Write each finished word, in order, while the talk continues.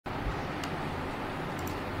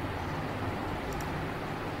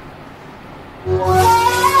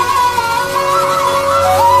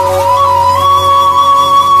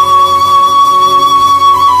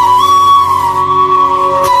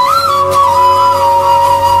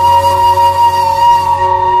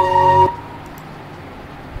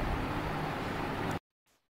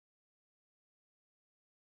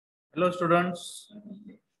Hello students,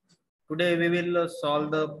 today we will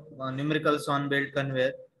solve the numericals on belt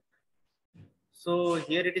conveyor. So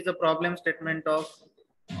here it is a problem statement of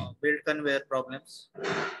belt conveyor problems.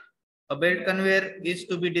 A belt conveyor is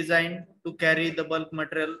to be designed to carry the bulk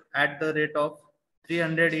material at the rate of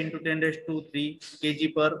 300 into 10 raised to 3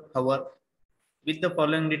 kg per hour with the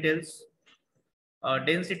following details.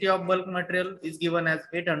 Density of bulk material is given as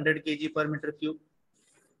 800 kg per meter cube.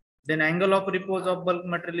 Then angle of repose of bulk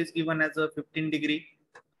material is given as a 15 degree.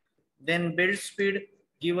 Then belt speed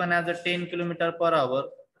given as a 10 km per hour.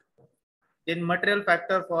 Then material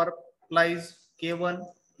factor for plies K1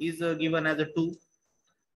 is given as a 2.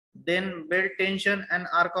 Then belt tension and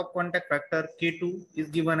arc of contact factor K2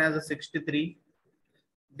 is given as a 63.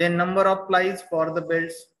 Then number of plies for the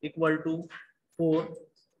belts equal to 4.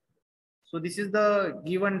 So this is the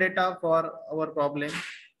given data for our problem.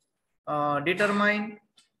 Determine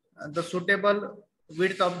the suitable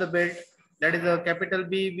width of the belt, that is a capital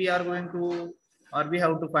B. We are going to, or we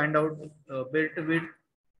have to find out belt width.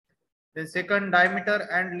 Then second, diameter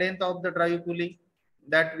and length of the drive pulley,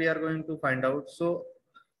 that we are going to find out. So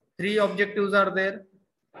three objectives are there.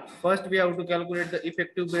 First, we have to calculate the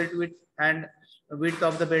effective belt width and width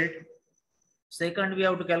of the belt. Second, we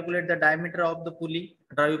have to calculate the diameter of the pulley,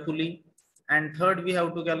 drive pulley. And third, we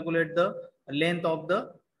have to calculate the length of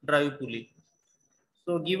the drive pulley.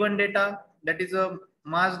 So given data, that is a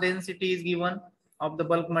mass density is given of the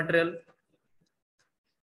bulk material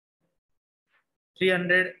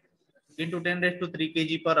 300 into 10 raised to 3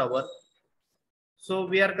 kg per hour. So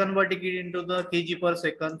we are converting it into the kg per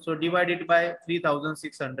second. So divide it by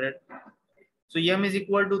 3600. So m is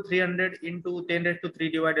equal to 300 into 10 raised to 3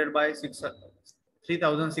 divided by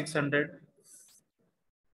 3600.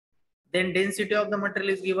 Then density of the material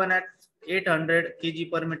is given at 800 kg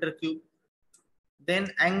per meter cube.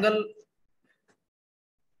 Then angle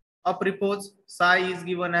of repose psi is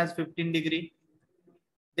given as 15 degree.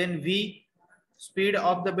 Then V, speed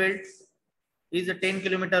of the belt is a 10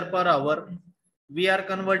 km per hour. We are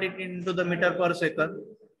converting it into the meter per second.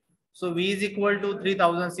 So V is equal to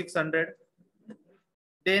 3600.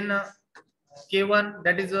 Then K1,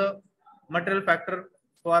 that is a material factor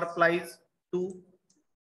for plies 2.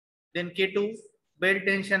 Then K2, belt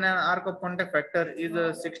tension and arc of contact factor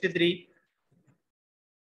is 63.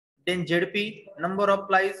 Then ZP, number of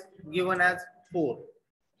plies given as 4.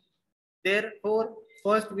 Therefore,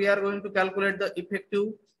 first we are going to calculate the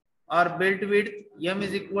effective or belt width. M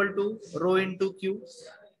is equal to rho into Q.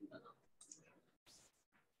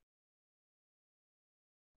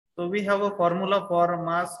 So we have a formula for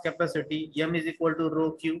mass capacity. M is equal to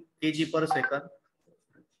rho Q kg per second.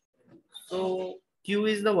 So Q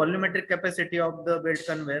is the volumetric capacity of the belt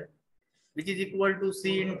conveyor, which is equal to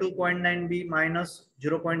C into 0.9B minus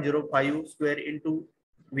 0.05 square into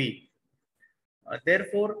V.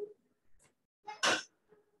 Therefore,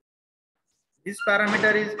 this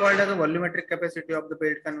parameter is called as a volumetric capacity of the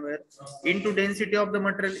belt conveyor into density of the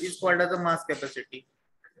material is called as a mass capacity.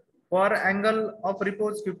 For angle of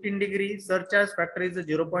repose 15 degree, surcharge factor is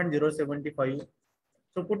 0.075.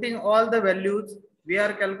 So putting all the values, we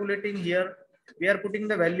are calculating here. We are putting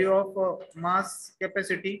the value of mass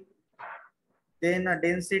capacity, then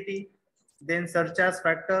density, then surcharge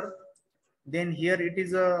factor, then here it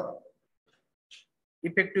is a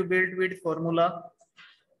effective belt width formula,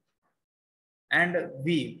 and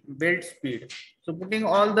V, belt speed. So putting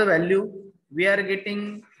all the value, we are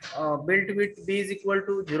getting belt width B is equal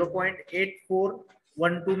to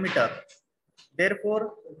 0.8412 meter.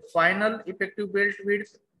 Therefore, final effective belt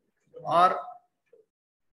width or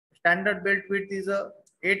standard belt width is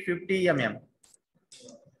 850 mm.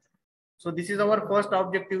 So this is our first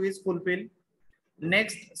objective is fulfilled.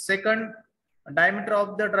 Next, second, diameter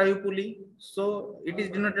of the drive pulley. So it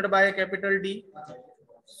is denoted by a capital D.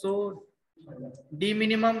 So D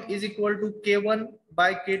minimum is equal to K1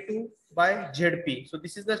 by K2 by ZP. So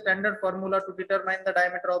this is the standard formula to determine the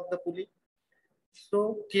diameter of the pulley.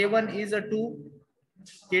 So K1 is a 2,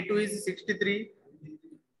 K2 is 63,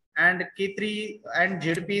 and K3 and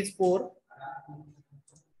ZP is 4.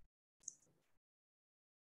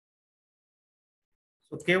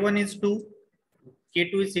 So K1 is 2,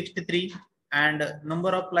 K2 is 63, and number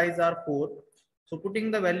of plies are 4. So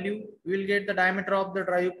putting the value, we will get the diameter of the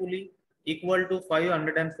drive pulley equal to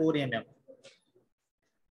 504 mm.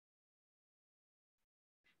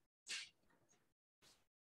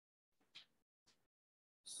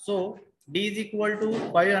 So D is equal to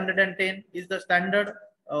 510 is the standard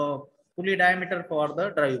pulley diameter for the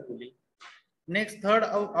drive pulley. Next, third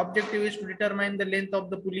objective is to determine the length of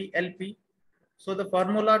the pulley LP. So the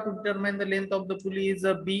formula to determine the length of the pulley is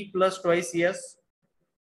a B plus twice S.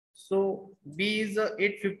 So B is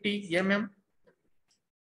 850 mm.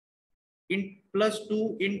 In plus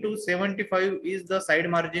 2 into 75 is the side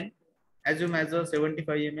margin. Assume as a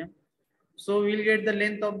 75 mm. So we'll get the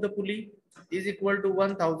length of the pulley is equal to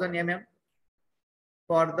 1000 mm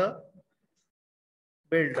for the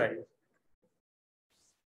belt drive.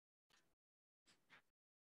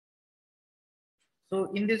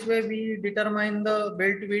 So in this way we determine the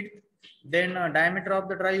belt width, then diameter of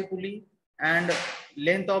the drive pulley and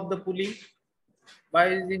length of the pulley by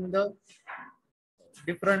using the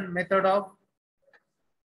different method of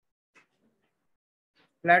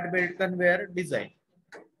flat belt conveyor design.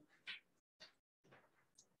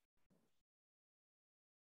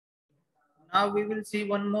 Now we will see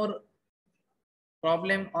one more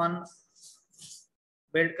problem on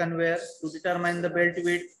belt conveyor to determine the belt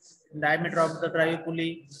width, diameter of the drive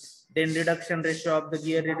pulley, then reduction ratio of the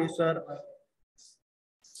gear reducer.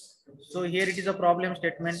 So here it is a problem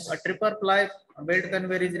statement. A triple ply belt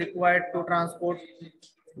conveyor is required to transport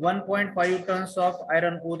 1.5 tons of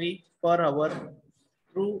iron ore per hour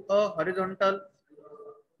through a horizontal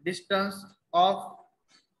distance of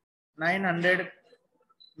 900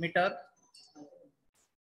 meter.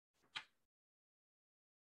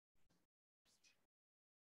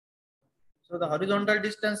 So the horizontal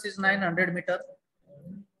distance is 900 meter.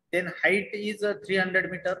 Then height is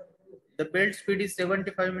 300 meter. The belt speed is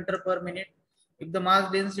 75 meter per minute. If the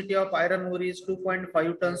mass density of iron ore is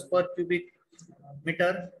 2.5 tons per cubic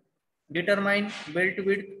meter, determine belt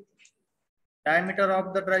width, diameter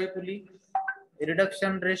of the drive pulley,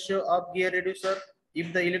 reduction ratio of gear reducer.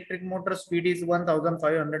 If the electric motor speed is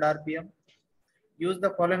 1500 rpm, use the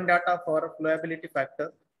following data for flowability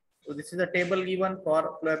factor. So this is a table given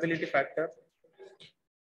for flowability factor.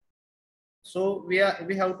 So we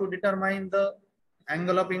have to determine the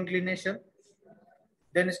angle of inclination.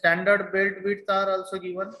 Then standard belt widths are also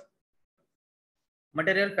given.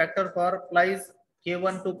 Material factor for plies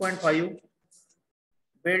K1 2.5.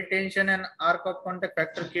 Belt tension and arc of contact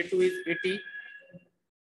factor K2 is 80.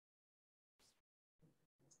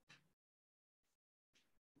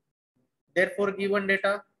 Therefore, given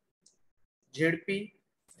data ZP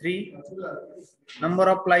 3, number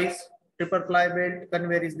of plies, triple ply belt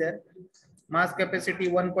conveyor is there. Mass capacity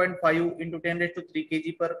 1.5 into 10 raised to 3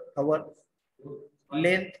 kg per hour.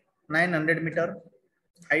 Length 900 meter.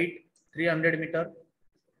 Height 300 meter.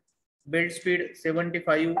 Belt speed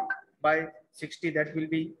 75 by 60, that will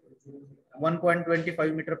be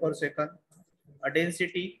 1.25 meter per second. A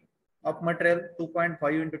density of material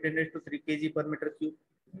 2.5 into 10 raised to 3 kg per meter cube.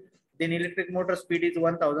 Then electric motor speed is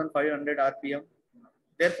 1500 rpm.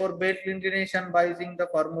 Therefore, belt inclination by using the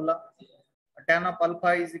formula tan of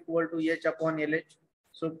alpha is equal to h upon LH.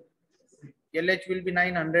 So LH will be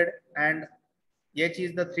 900 and H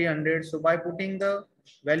is the 300. So by putting the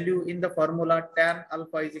value in the formula tan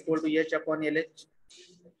alpha is equal to H upon LH,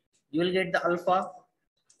 you will get the alpha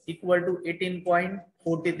equal to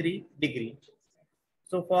 18.43 degree.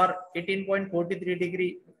 So for 18.43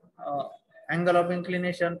 degree angle of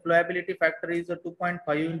inclination, flowability factor is a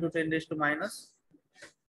 2.5 into 10 raised to minus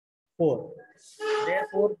 4.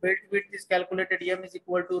 Therefore, belt width is calculated. M is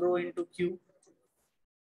equal to rho into Q.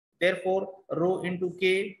 Therefore, rho into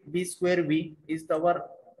K B square V is our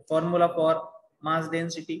formula for mass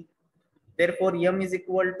density. Therefore, M is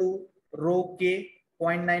equal to rho K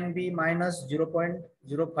 0.9 B minus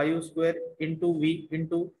 0.05 square into V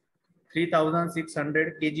into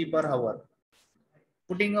 3600 kg per hour.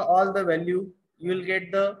 Putting all the value, you will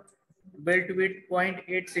get the belt width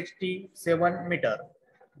 0.867 meter.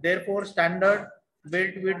 Therefore, standard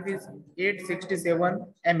belt width is 867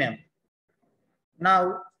 mm.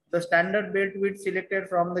 Now, the standard belt width selected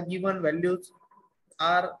from the given values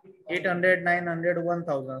are 800, 900,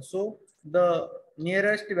 1000. So, the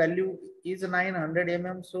nearest value is 900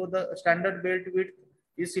 mm. So, the standard belt width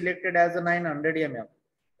is selected as a 900 mm.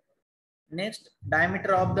 Next,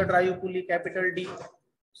 diameter of the drive pulley, capital D.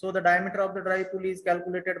 So, the diameter of the drive pulley is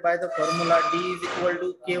calculated by the formula D is equal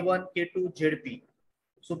to K1, K2, ZP.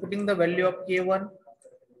 So, putting the value of K1,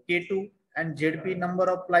 K2 and ZP number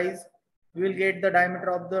of plies, we will get the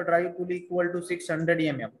diameter of the drive pulley equal to 600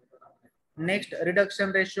 mm. Next,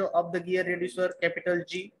 reduction ratio of the gear reducer, capital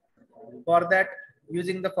G. For that,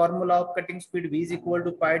 using the formula of cutting speed, V is equal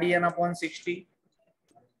to pi d n upon 60.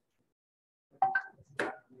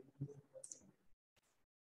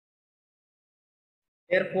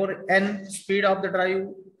 Therefore, n speed of the drive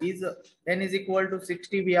is n is equal to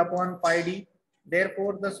 60 V upon pi d.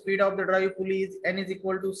 Therefore, the speed of the drive pulley is n is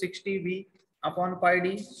equal to 60 V upon pi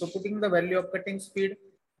d. So, putting the value of cutting speed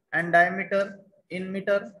and diameter in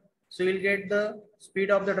meter, So you'll get the speed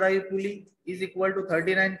of the drive pulley is equal to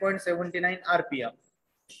 39.79 RPM.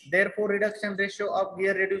 Therefore, reduction ratio of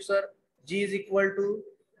gear reducer G is equal to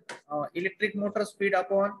electric motor speed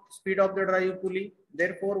upon speed of the drive pulley.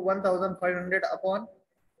 Therefore, 1500 upon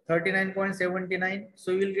 39.79.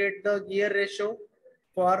 So you will get the gear ratio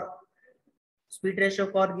for speed ratio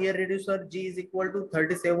for gear reducer G is equal to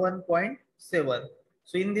 37.7.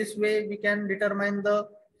 So in this way, we can determine the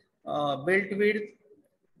belt width.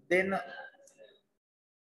 Then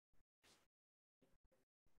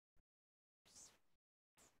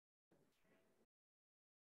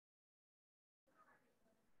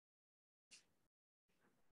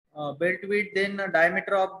belt width, then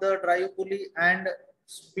diameter of the drive pulley and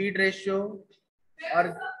speed ratio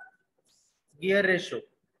or gear ratio.